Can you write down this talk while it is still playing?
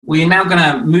We're now going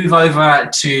to move over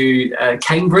to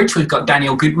Cambridge. We've got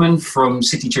Daniel Goodman from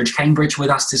City Church Cambridge with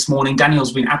us this morning.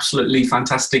 Daniel's been absolutely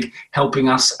fantastic, helping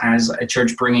us as a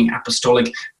church, bringing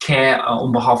apostolic care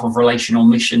on behalf of Relational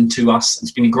Mission to us.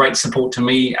 It's been a great support to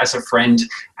me as a friend,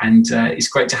 and it's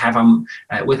great to have him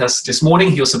with us this morning.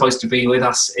 He was supposed to be with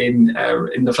us in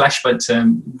the flesh, but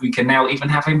we can now even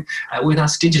have him with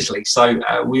us digitally. So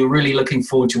we're really looking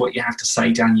forward to what you have to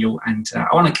say, Daniel, and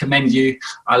I want to commend you.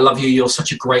 I love you. You're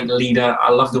such a great leader.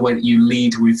 I love the way that you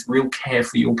lead with real care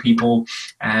for your people,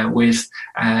 with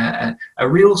a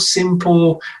real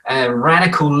simple,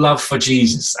 radical love for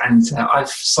Jesus. And I've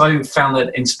so found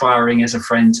that inspiring as a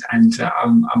friend, and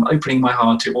I'm opening my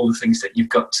heart to all the things that you've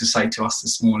got to say to us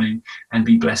this morning, and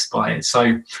be blessed by it.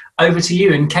 So over to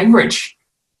you in Cambridge.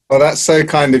 Well, that's so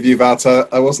kind of you, Wouter.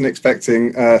 I wasn't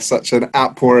expecting such an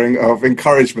outpouring of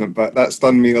encouragement, but that's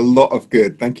done me a lot of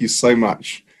good. Thank you so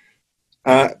much.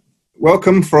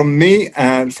 Welcome from me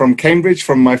and from Cambridge,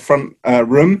 from my front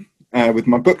room, with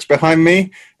my books behind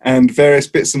me and various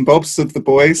bits and bobs of the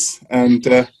boys. And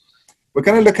we're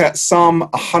going to look at Psalm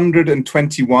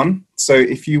 121. So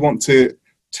if you want to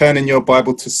turn in your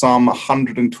Bible to Psalm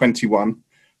 121,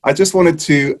 I just wanted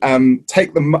to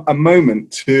take a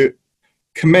moment to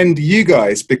commend you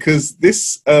guys, because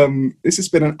this has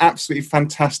been an absolutely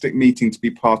fantastic meeting to be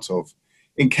part of.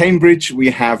 In Cambridge, we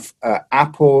have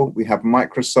Apple, we have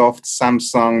Microsoft,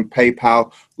 Samsung,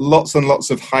 PayPal, lots and lots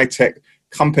of high-tech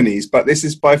companies, but this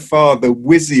is by far the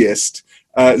whizziest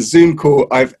Zoom call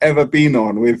I've ever been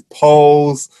on, with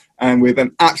polls and with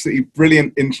an absolutely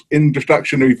brilliant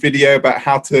introductory video about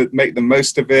how to make the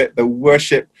most of it, the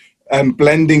worship,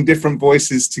 blending different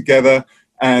voices together,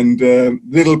 and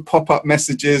little pop-up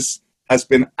messages has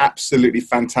been absolutely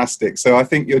fantastic. So I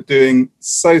think you're doing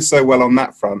so well on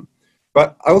that front.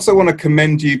 But I also want to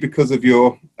commend you because of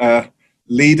your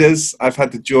leaders. I've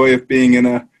had the joy of being in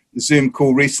a Zoom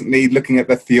call recently, looking at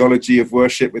the theology of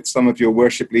worship with some of your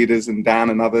worship leaders and Dan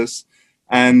and others,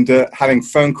 and having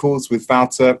phone calls with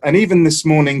Wouter, and even this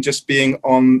morning just being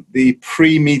on the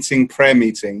pre-meeting prayer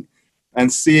meeting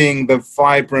and seeing the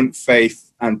vibrant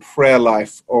faith and prayer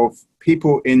life of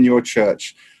people in your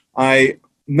church. I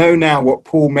know now what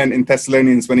Paul meant in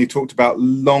Thessalonians when he talked about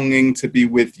longing to be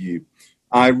with you.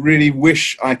 I really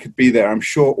wish I could be there. I'm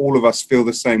sure all of us feel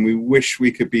the same. We wish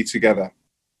we could be together.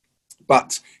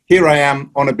 But here I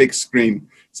am on a big screen.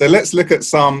 So let's look at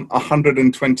Psalm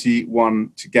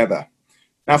 121 together.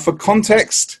 Now, for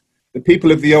context, the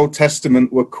people of the Old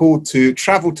Testament were called to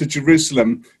travel to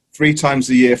Jerusalem 3 times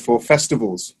a year for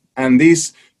festivals. And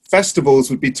these festivals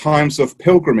would be times of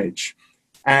pilgrimage.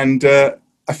 And a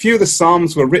few of the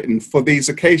Psalms were written for these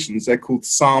occasions. They're called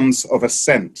Psalms of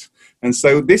Ascent. And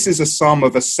so this is a psalm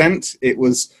of ascent. It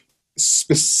was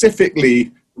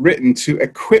specifically written to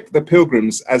equip the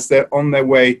pilgrims as they're on their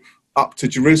way up to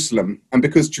Jerusalem. And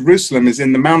because Jerusalem is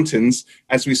in the mountains,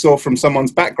 as we saw from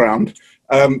someone's background,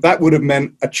 that would have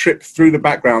meant a trip through the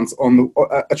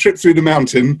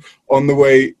mountain on the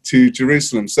way to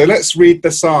Jerusalem. So let's read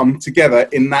the psalm together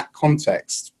in that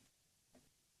context.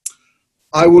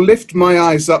 I will lift my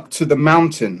eyes up to the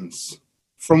mountains.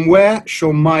 From where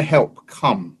shall my help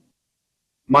come?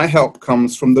 My help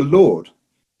comes from the Lord,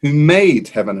 who made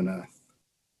heaven and earth.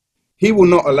 He will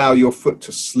not allow your foot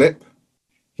to slip.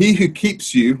 He who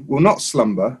keeps you will not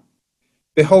slumber.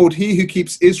 Behold, he who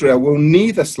keeps Israel will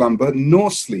neither slumber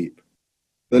nor sleep.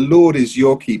 The Lord is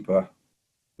your keeper.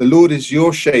 The Lord is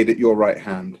your shade at your right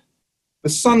hand. The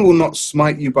sun will not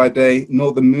smite you by day,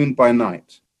 nor the moon by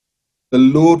night. The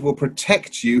Lord will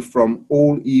protect you from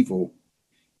all evil.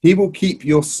 He will keep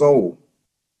your soul.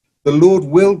 The Lord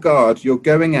will guard your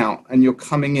going out and your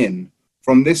coming in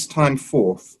from this time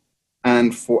forth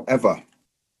and forever.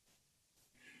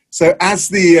 So as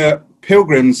the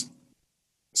pilgrims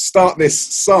start this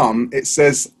psalm, it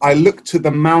says, I look to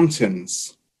the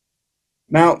mountains.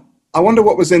 Now, I wonder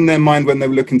what was in their mind when they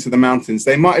were looking to the mountains.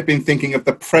 They might have been thinking of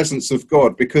the presence of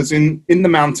God, because in the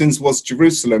mountains was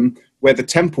Jerusalem, where the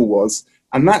temple was,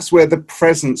 and that's where the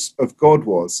presence of God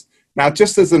was. Now,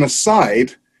 just as an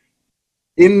aside,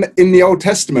 in the Old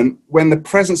Testament, when the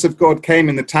presence of God came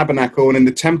in the tabernacle and in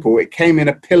the temple, it came in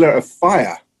a pillar of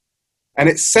fire, and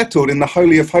it settled in the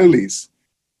Holy of Holies.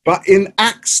 But in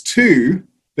Acts 2,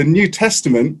 the New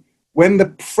Testament, when the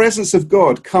presence of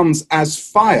God comes as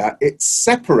fire, it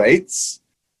separates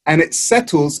and it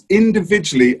settles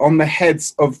individually on the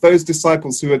heads of those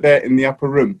disciples who are there in the upper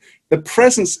room. The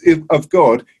presence of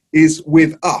God is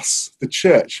with us, the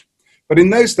church. But in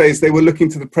those days, they were looking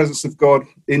to the presence of God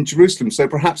in Jerusalem. So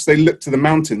perhaps they looked to the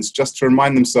mountains just to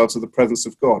remind themselves of the presence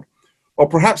of God. Or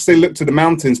perhaps they looked to the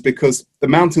mountains because the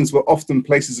mountains were often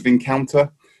places of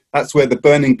encounter. That's where the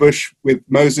burning bush with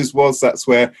Moses was. That's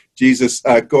where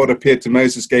God appeared to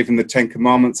Moses, gave him the 10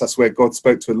 Commandments. That's where God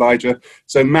spoke to Elijah.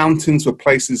 So mountains were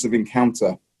places of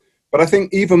encounter. But I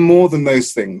think even more than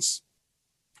those things,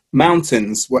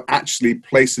 mountains were actually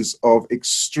places of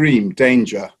extreme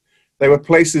danger. They were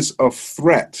places of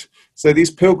threat. So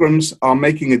these pilgrims are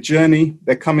making a journey.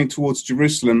 They're coming towards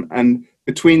Jerusalem, and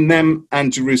between them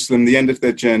and Jerusalem, the end of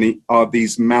their journey, are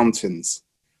these mountains.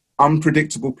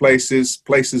 Unpredictable places,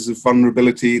 places of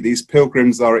vulnerability. These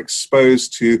pilgrims are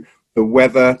exposed to the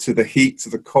weather, to the heat, to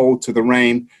the cold, to the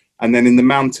rain. And then in the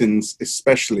mountains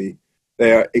especially,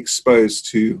 they are exposed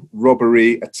to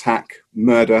robbery, attack,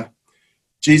 murder.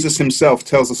 Jesus himself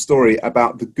tells a story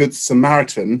about the Good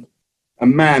Samaritan, a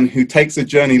man who takes a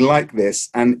journey like this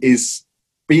and is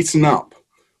beaten up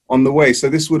on the way. So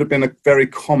this would have been a very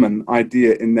common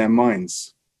idea in their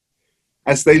minds.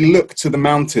 As they look to the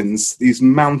mountains, these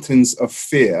mountains of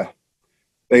fear,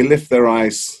 they lift their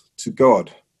eyes to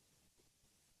God.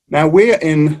 Now we're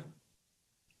in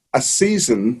a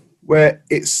season where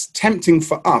it's tempting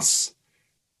for us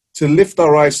to lift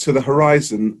our eyes to the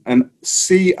horizon and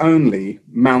see only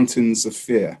mountains of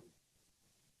fear.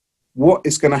 What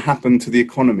is going to happen to the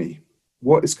economy?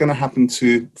 What is going to happen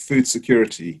to food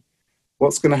security?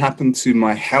 What's going to happen to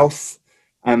my health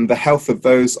and the health of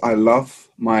those I love,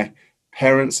 my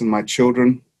parents and my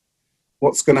children?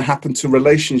 What's going to happen to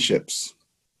relationships?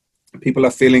 People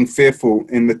are feeling fearful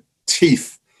in the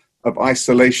teeth of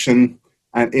isolation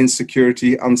and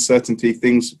insecurity, uncertainty,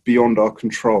 things beyond our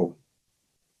control.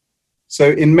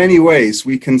 So in many ways,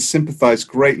 we can sympathize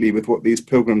greatly with what these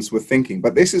pilgrims were thinking.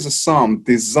 But this is a psalm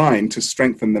designed to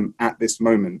strengthen them at this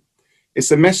moment.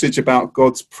 It's a message about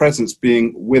God's presence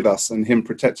being with us and him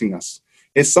protecting us.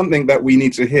 It's something that we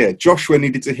need to hear. Joshua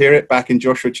needed to hear it back in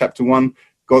Joshua chapter 1.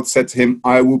 God said to him,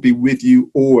 I will be with you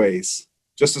always,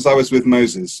 just as I was with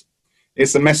Moses.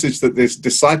 It's a message that the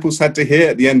disciples had to hear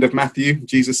at the end of Matthew.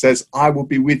 Jesus says, I will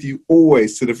be with you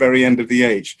always to the very end of the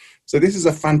age. So this is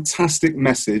a fantastic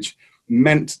message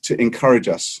meant to encourage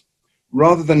us.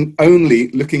 Rather than only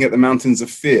looking at the mountains of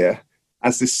fear,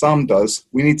 as this psalm does,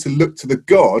 we need to look to the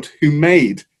God who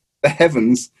made the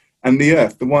heavens and the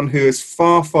earth, the one who is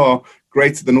far, far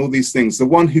greater than all these things, the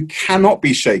one who cannot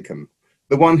be shaken,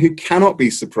 the one who cannot be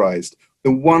surprised,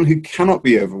 the one who cannot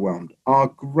be overwhelmed, our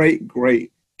great,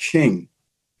 great King.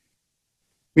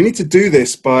 We need to do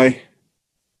this by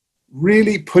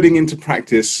really putting into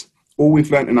practice all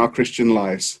we've learned in our Christian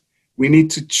lives. We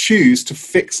need to choose to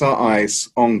fix our eyes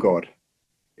on God.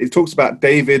 It talks about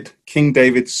David, King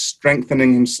David,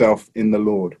 strengthening himself in the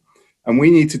Lord. And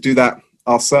we need to do that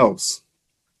ourselves.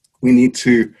 We need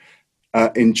to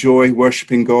enjoy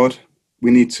worshiping God.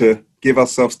 We need to give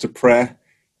ourselves to prayer.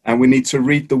 And we need to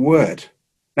read the Word.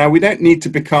 Now, we don't need to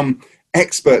become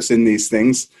experts in these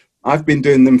things. I've been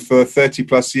doing them for 30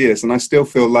 plus years, and I still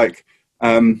feel like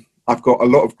I've got a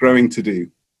lot of growing to do.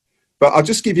 But I'll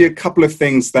just give you a couple of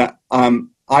things that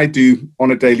I do on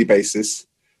a daily basis.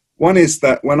 One is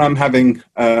that when I'm having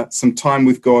some time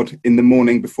with God in the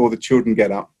morning before the children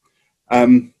get up,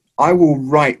 I will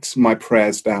write my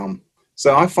prayers down.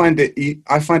 So I find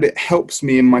it helps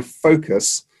me in my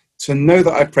focus to know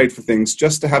that I've prayed for things,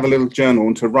 just to have a little journal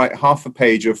and to write half a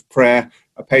page of prayer,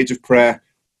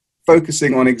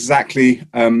 focusing on exactly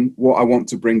what I want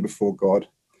to bring before God.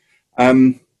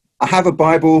 I have a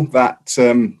Bible that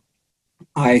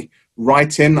I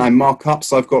write in, I mark up,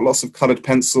 so I've got lots of colored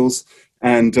pencils.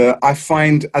 And I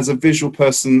find as a visual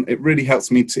person, it really helps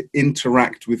me to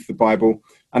interact with the Bible.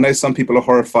 I know some people are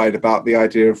horrified about the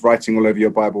idea of writing all over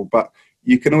your Bible, but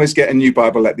you can always get a new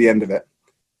Bible at the end of it.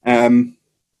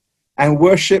 And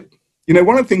worship,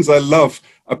 one of the things I love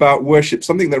about worship,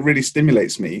 something that really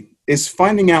stimulates me, is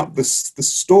finding out the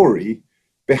story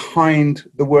behind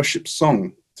the worship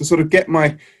song, to sort of get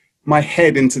my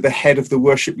head into the head of the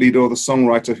worship leader or the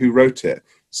songwriter who wrote it.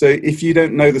 So if you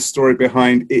don't know the story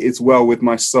behind It Is Well With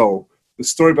My Soul, the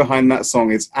story behind that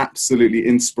song is absolutely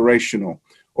inspirational.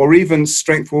 Or even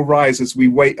Strength Will Rise As We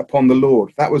Wait Upon the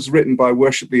Lord. That was written by a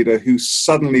worship leader who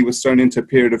suddenly was thrown into a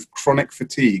period of chronic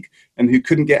fatigue and who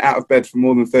couldn't get out of bed for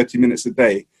more than 30 minutes a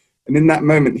day. And in that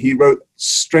moment, he wrote,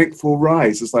 Strength will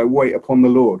rise as I wait upon the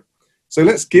Lord. So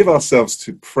let's give ourselves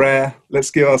to prayer.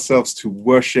 Let's give ourselves to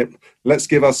worship. Let's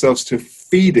give ourselves to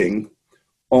feeding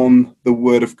on the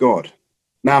Word of God.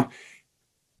 Now,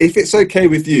 if it's okay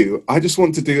with you, I just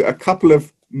want to do a couple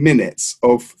of minutes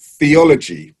of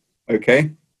theology,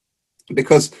 okay?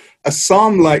 Because a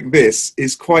psalm like this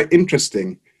is quite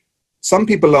interesting. Some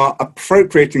people are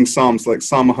appropriating psalms like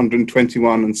Psalm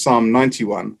 121 and Psalm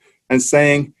 91 and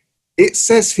saying, it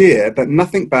says here that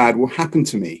nothing bad will happen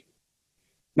to me.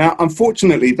 Now,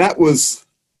 unfortunately, that was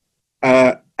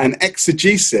an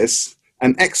exegesis,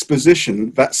 an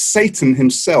exposition that Satan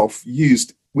himself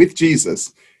used with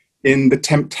Jesus in the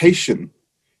temptation.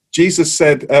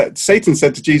 Satan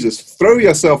said to Jesus, throw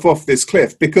yourself off this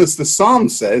cliff because the Psalm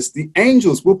says the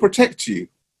angels will protect you.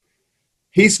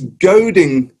 He's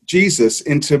goading Jesus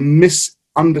into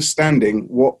misunderstanding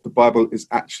what the Bible is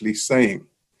actually saying.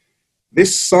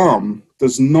 This Psalm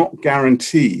does not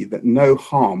guarantee that no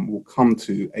harm will come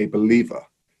to a believer.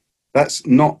 That's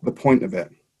not the point of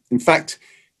it. In fact,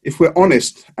 if we're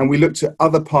honest and we look to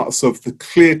other parts of the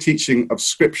clear teaching of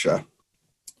Scripture,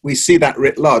 we see that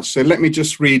writ large. So let me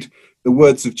just read the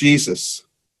words of Jesus.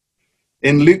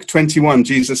 In Luke 21,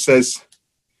 Jesus says,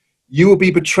 you will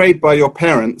be betrayed by your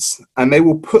parents, and they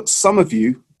will put some of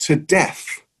you to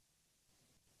death.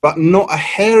 But not a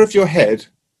hair of your head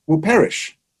will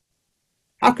perish.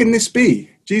 How can this be?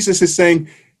 Jesus is saying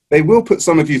they will put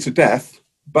some of you to death,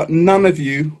 but none of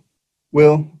you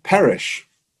will perish.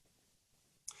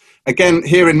 Again,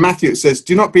 here in Matthew, it says,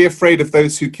 do not be afraid of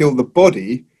those who kill the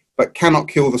body, but cannot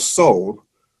kill the soul.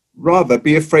 Rather,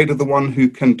 be afraid of the one who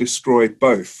can destroy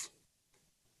both.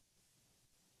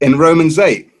 In Romans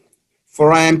 8,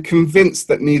 for I am convinced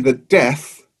that neither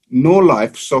death nor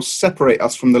life shall separate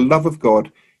us from the love of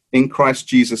God in Christ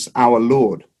Jesus our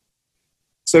Lord.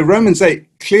 So Romans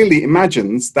 8 clearly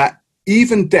imagines that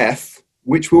even death,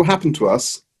 which will happen to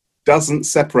us, doesn't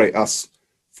separate us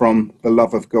from the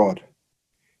love of God.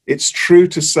 It's true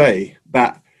to say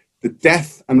that the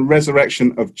death and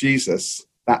resurrection of Jesus,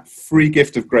 that free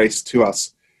gift of grace to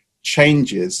us,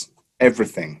 changes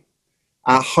everything.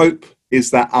 Our hope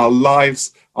is that our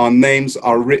lives, our names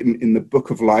are written in the book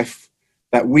of life,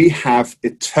 that we have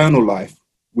eternal life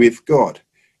with God.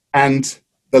 And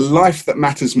the life that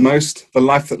matters most, the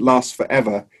life that lasts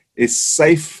forever, is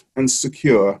safe and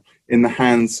secure in the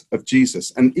hands of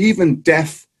Jesus. And even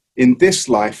death in this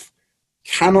life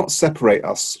cannot separate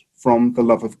us from the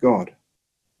love of God.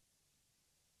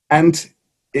 And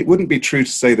it wouldn't be true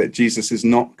to say that Jesus is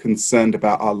not concerned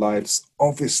about our lives.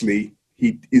 Obviously,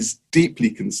 he is deeply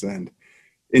concerned.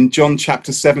 In John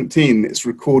chapter 17, it's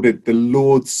recorded the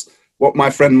Lord's, what my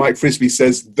friend Mike Frisby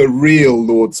says, the real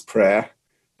Lord's Prayer,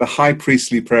 the high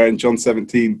priestly prayer in John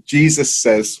 17. Jesus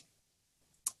says,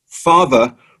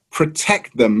 Father,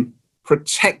 protect them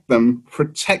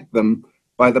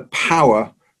by the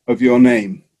power of your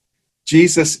name.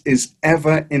 Jesus is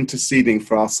ever interceding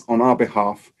for us on our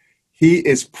behalf. He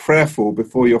is prayerful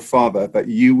before your Father that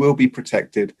you will be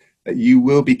protected, that you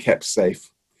will be kept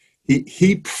safe.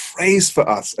 He prays for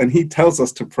us, and he tells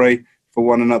us to pray for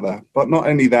one another. But not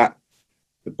only that,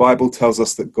 the Bible tells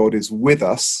us that God is with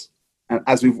us. And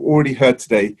as we've already heard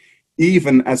today,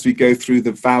 even as we go through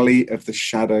the valley of the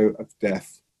shadow of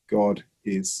death, God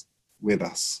is with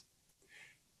us.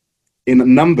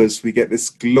 In Numbers, we get this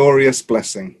glorious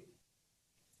blessing.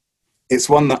 It's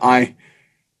one that I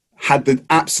had the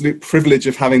absolute privilege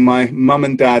of having my mum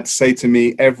and dad say to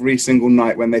me every single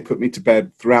night when they put me to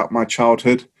bed throughout my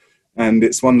childhood. And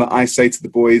it's one that I say to the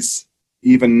boys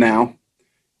even now.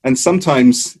 And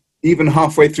sometimes, even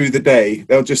halfway through the day,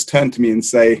 they'll just turn to me and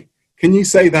say, can you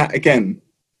say that again?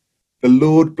 The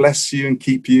Lord bless you and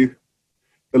keep you.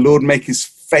 The Lord make his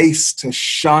face to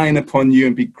shine upon you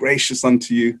and be gracious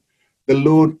unto you. The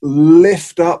Lord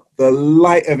lift up the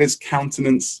light of his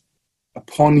countenance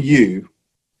upon you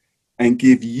and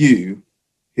give you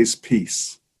his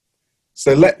peace.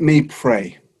 So let me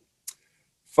pray.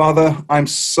 Father, I'm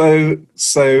so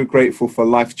grateful for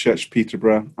Life Church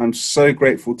Peterborough. I'm so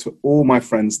grateful to all my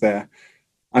friends there.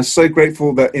 I'm so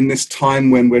grateful that in this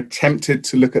time when we're tempted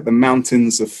to look at the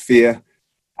mountains of fear,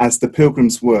 as the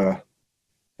pilgrims were,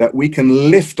 that we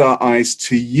can lift our eyes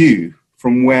to you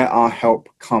from where our help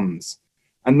comes.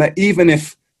 And that even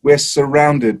if we're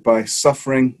surrounded by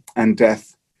suffering and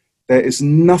death, there is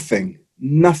nothing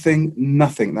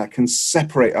that can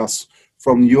separate us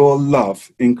from your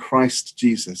love in Christ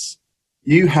Jesus.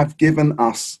 You have given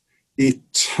us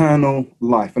eternal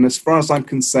life. And as far as I'm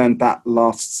concerned, that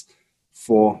lasts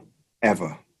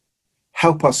forever.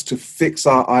 Help us to fix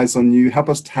our eyes on you. Help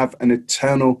us to have an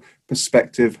eternal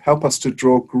perspective. Help us to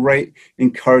draw great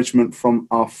encouragement from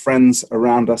our friends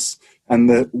around us and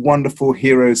the wonderful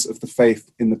heroes of the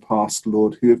faith in the past,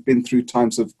 Lord, who have been through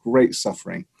times of great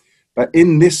suffering. But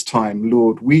in this time,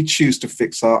 Lord, we choose to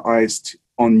fix our eyes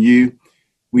on you.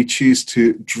 We choose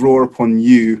to draw upon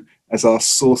you as our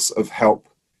source of help.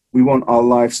 We want our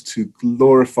lives to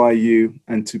glorify you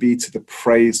and to be to the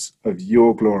praise of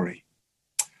your glory.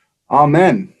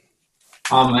 Amen.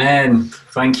 Amen.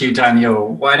 Thank you,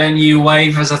 Daniel. Why don't you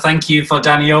wave as a thank you for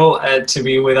Daniel to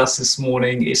be with us this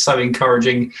morning. It's so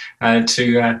encouraging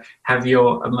to have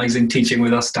your amazing teaching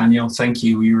with us, Daniel. Thank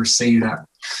you. We receive that.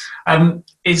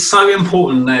 It's so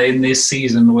important that in this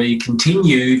season we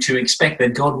continue to expect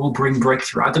that God will bring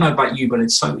breakthrough. I don't know about you, but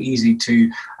it's so easy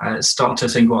to start to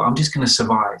think, well, I'm just going to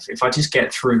survive. If I just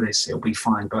get through this, it'll be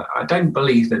fine. But I don't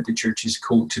believe that the church is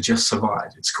called to just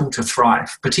survive. It's called to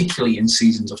thrive, particularly in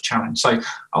seasons of challenge. So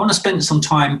I want to spend some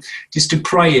time just to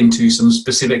pray into some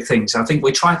specific things. I think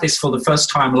we tried this for the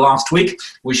first time last week.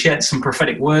 We shared some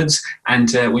prophetic words and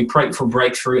we prayed for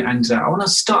breakthrough. And I want to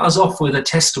start us off with a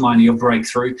testimony of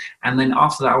breakthrough. And then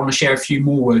after that, I want to share a few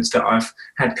more words that I've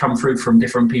had come through from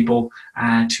different people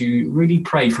to really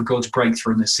pray for God's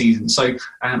breakthrough in this season. So,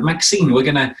 Maxine, we're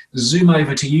going to zoom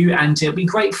over to you, and it'll be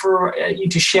great for you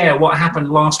to share what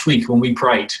happened last week when we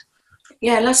prayed.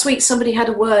 Yeah, last week somebody had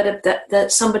a word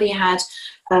that somebody had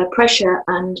pressure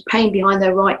and pain behind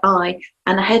their right eye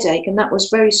and a headache, and that was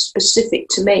very specific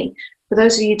to me. For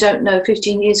those of you who don't know,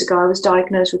 15 years ago I was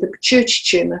diagnosed with a pituitary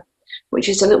tumour, which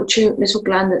is a little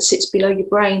gland that sits below your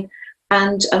brain.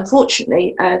 And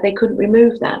unfortunately, they couldn't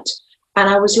remove that. And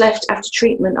I was left, after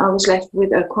treatment, I was left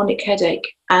with a chronic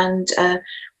headache. And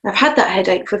I've had that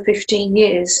headache for 15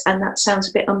 years, and that sounds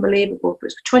a bit unbelievable,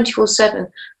 but 24/7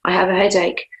 I have a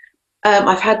headache.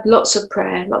 I've had lots of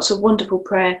prayer, lots of wonderful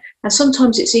prayer, and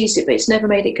sometimes it's easy, but it's never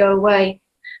made it go away.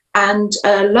 And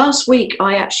last week,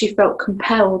 I actually felt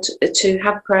compelled to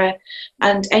have prayer,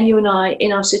 and Enya and I,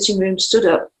 in our sitting room, stood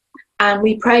up, and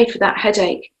we prayed for that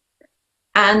headache.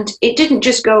 And it didn't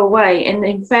just go away, and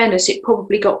in fairness, it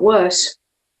probably got worse.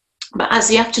 But as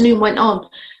the afternoon went on,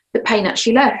 the pain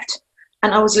actually left.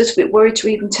 And I was a little bit worried to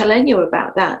even tell Enya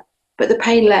about that. But the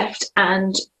pain left,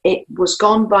 and it was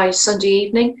gone by Sunday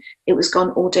evening. It was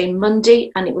gone all day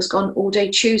Monday, and it was gone all day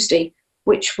Tuesday,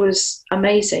 which was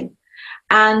amazing.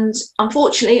 And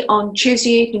unfortunately, on Tuesday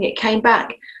evening, it came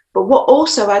back. But what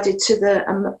also added to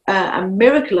the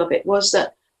miracle of it was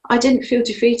that I didn't feel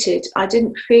defeated. I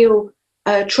didn't feel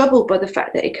troubled by the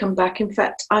fact that it come back. In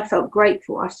fact, I felt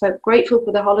grateful. I felt grateful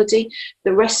for the holiday,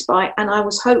 the respite, and I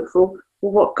was hopeful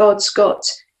for what God's got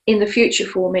in the future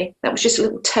for me. That was just a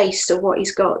little taste of what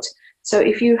he's got. So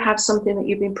if you have something that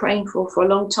you've been praying for a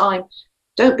long time,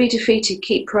 don't be defeated.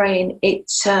 Keep praying.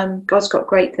 It's God's got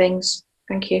great things.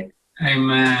 Thank you.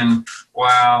 Amen.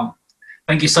 Wow.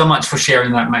 Thank you so much for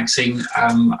sharing that, Maxine.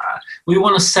 We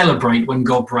want to celebrate when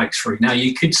God breaks through. Now,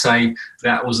 you could say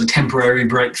that was a temporary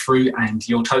breakthrough, and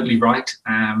you're totally right.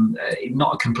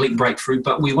 Not a complete breakthrough,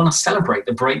 but we want to celebrate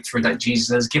the breakthrough that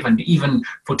Jesus has given, even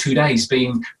for 2 days,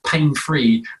 being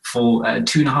pain-free for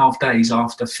 2.5 days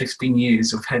after 15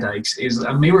 years of headaches is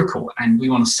a miracle, and we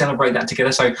want to celebrate that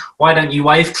together. So why don't you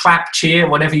wave, clap, cheer,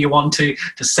 whatever you want to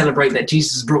celebrate that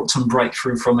Jesus brought some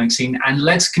breakthrough from Maxine, and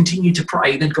let's continue to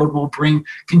pray that God will bring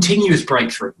continuous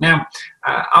breakthrough. Now,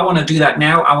 I want to do that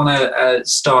now. I want to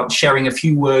start sharing a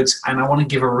few words, and I want to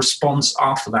give a response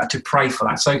after that to pray for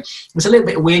that. So it's a little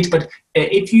bit weird, but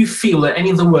if you feel that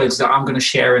any of the words that I'm going to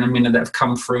share in a minute that have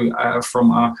come through from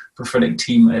our prophetic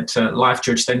team at Life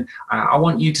Church, then I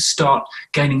want you to start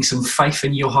gaining some faith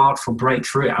in your heart for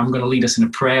breakthrough. I'm going to lead us in a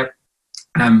prayer.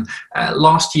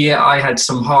 Last year I had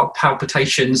some heart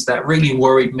palpitations that really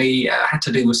worried me. Had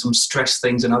to do with some stress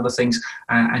things and other things,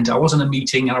 and I was in a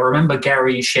meeting, and I remember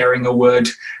Gary sharing a word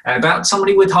about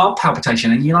somebody with heart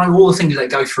palpitation, and you know all the things that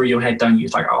go through your head, don't you?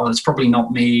 It's like, oh, it's probably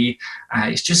not me,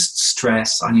 it's just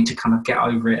stress, I need to kind of get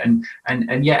over it.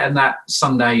 And yet on that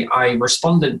Sunday I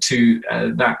responded to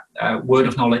that word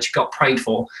of knowledge, got prayed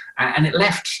for, and it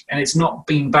left, and it's not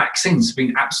been back since. It's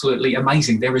been absolutely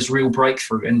amazing. There is real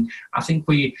breakthrough, and I think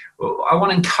I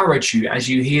want to encourage you as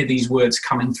you hear these words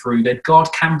coming through that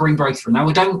God can bring breakthrough. Now,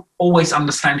 we don't always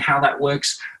understand how that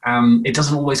works. It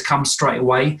doesn't always come straight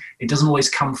away. It doesn't always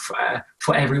come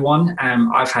for everyone.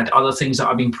 I've had other things that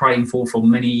I've been praying for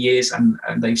many years, and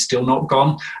they've still not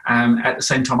gone. At the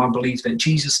same time, I believe that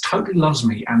Jesus totally loves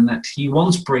me, and that he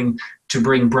wants to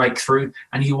bring breakthrough,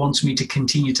 and he wants me to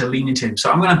continue to lean into him.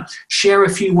 So I'm going to share a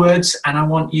few words, and I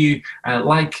want you,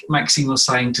 like Maxine was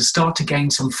saying, to start to gain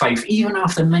some faith, even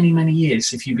after many, many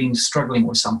years, if you've been struggling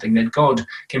with something, that God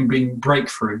can bring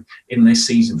breakthrough in this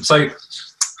season. So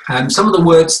some of the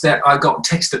words that I got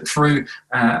texted through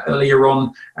earlier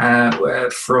on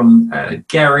from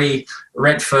Gary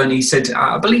Redfern. He said,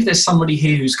 I believe there's somebody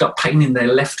here who's got pain in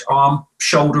their left arm,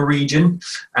 shoulder region.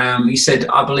 He said,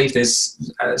 I believe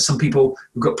there's some people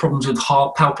who've got problems with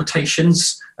heart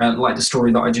palpitations, like the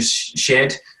story that I just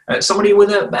shared. somebody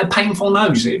with a painful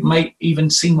nose. It may even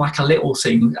seem like a little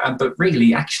thing, but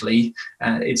really, actually,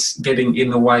 it's getting in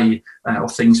the way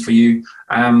of things for you.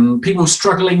 People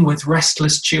struggling with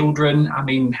restless children. I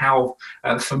mean, how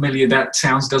familiar that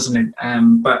sounds, doesn't it?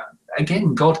 But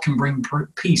again, God can bring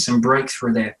peace and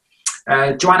breakthrough there.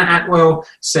 Joanna Atwell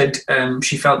said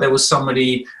she felt there was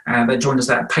somebody that joined us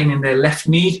that had pain in their left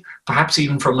knee, perhaps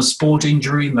even from a sport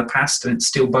injury in the past, and it's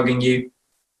still bugging you.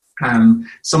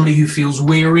 Somebody who feels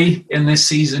weary in this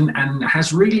season and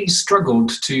has really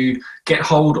struggled to get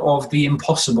hold of the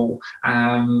impossible,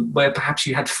 where perhaps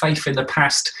you had faith in the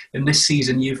past. In this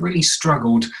season, you've really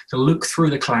struggled to look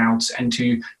through the clouds and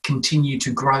to continue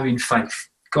to grow in faith.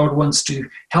 God wants to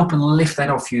help and lift that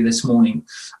off you this morning.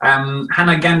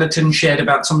 Hannah Ganderton shared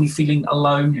about somebody feeling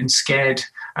alone and scared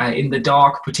in the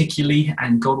dark particularly,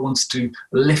 and God wants to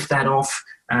lift that off.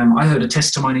 I heard a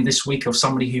testimony this week of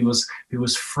somebody who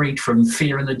was freed from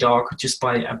fear in the dark just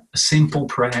by a simple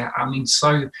prayer. I mean,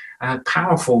 so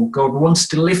powerful. God wants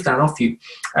to lift that off you.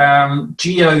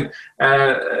 Geo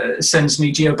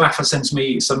Baffa sends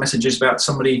me some messages about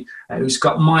somebody who's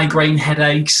got migraine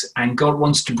headaches, and God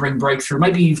wants to bring breakthrough.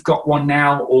 Maybe you've got one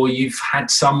now, or you've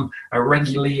had some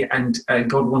regularly, and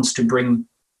God wants to bring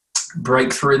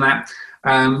breakthrough in that.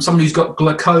 Somebody who's got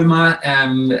glaucoma,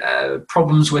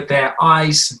 problems with their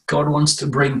eyes, God wants to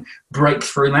bring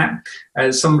breakthrough in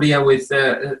that. Somebody with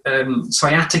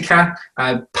sciatica,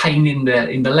 pain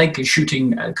in the leg,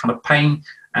 shooting kind of pain.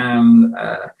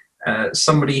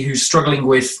 Somebody who's struggling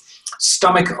with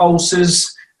stomach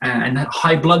ulcers and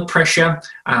high blood pressure.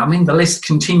 I mean, the list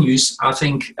continues. I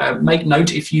think make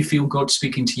note if you feel God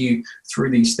speaking to you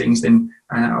through these things, then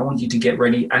I want you to get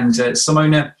ready. And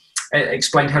Simona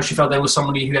explained how she felt there was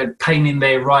somebody who had pain in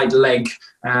their right leg,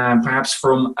 perhaps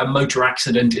from a motor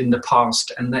accident in the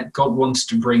past, and that God wants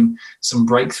to bring some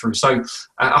breakthrough. So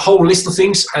a whole list of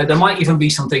things. There might even be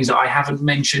some things that I haven't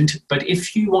mentioned, but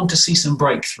if you want to see some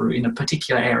breakthrough in a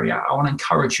particular area, I want to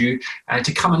encourage you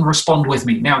to come and respond with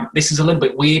me. Now, this is a little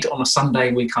bit weird. On a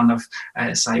Sunday, we kind of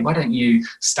say, why don't you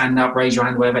stand up, raise your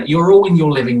hand, whatever. You're all in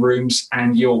your living rooms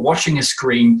and you're watching a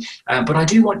screen, but I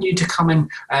do want you to come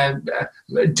and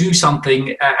do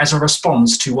something as a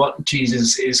response to what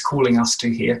Jesus is calling us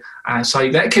to here. So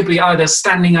that could be either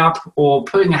standing up or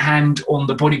putting a hand on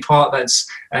the body part that's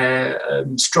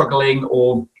struggling,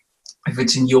 or if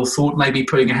it's in your thought, maybe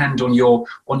putting a hand on your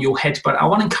head. But I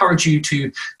want to encourage you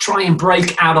to try and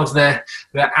break out of the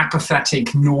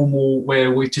apathetic normal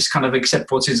where we just kind of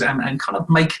accept what is, and kind of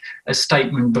make a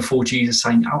statement before Jesus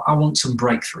saying, I want some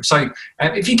breakthrough. So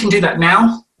if you can do that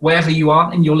now, wherever you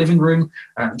are in your living room,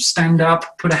 stand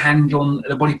up, put a hand on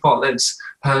the body part that's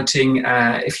hurting.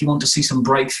 If you want to see some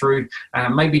breakthrough,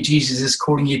 maybe Jesus is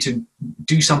calling you to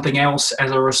do something else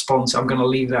as a response. I'm going to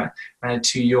leave that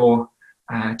to your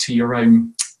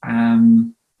own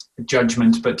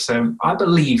judgment. But I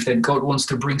believe that God wants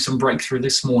to bring some breakthrough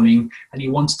this morning, and he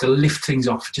wants to lift things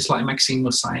off, just like Maxine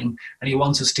was saying, and he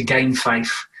wants us to gain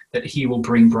faith that he will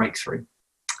bring breakthrough.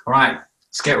 All right,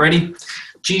 let's get ready.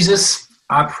 Jesus,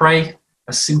 I pray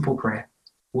a simple prayer.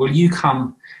 Will you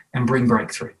come and bring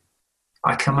breakthrough?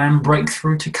 I command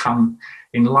breakthrough to come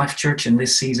in Life Church in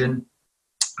this season.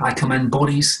 I command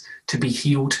bodies to be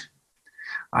healed.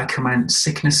 I command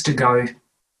sickness to go.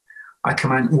 I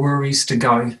command worries to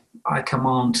go. I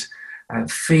command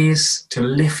fears to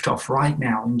lift off right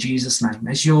now in Jesus' name.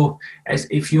 If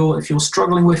you're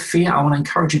struggling with fear, I want to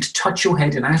encourage you to touch your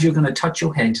head, and as you're going to touch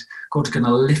your head, God's going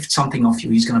to lift something off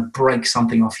you. He's going to break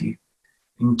something off you.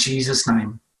 In Jesus'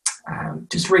 name,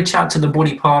 just reach out to the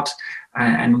body part,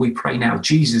 and we pray now.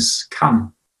 Jesus,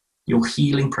 come, your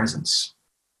healing presence.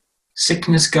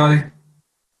 Sickness go,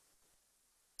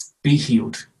 be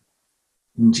healed.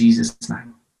 In Jesus'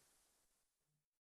 name.